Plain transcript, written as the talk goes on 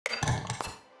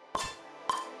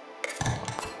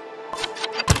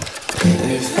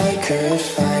If I could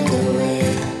find a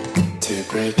way to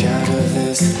break out of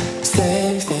this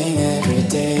same thing every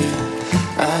day,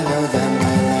 I know that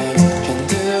my legs can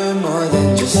do more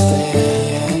than just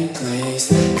stay in place,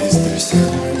 'cause there's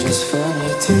somewhere just for me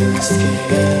to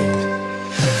escape.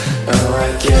 Oh,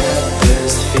 I get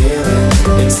this feeling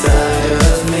inside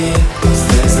of me,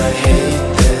 says I hate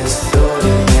this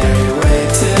ordinary way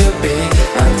to be.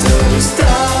 I'm told to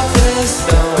stop this,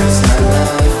 though it's my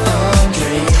lifelong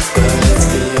dream, but it's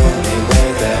the only way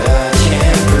that I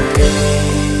can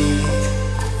breathe.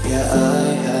 Yeah, I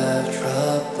have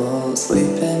trouble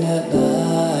sleeping at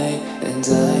night, and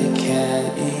I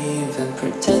can't even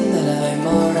pretend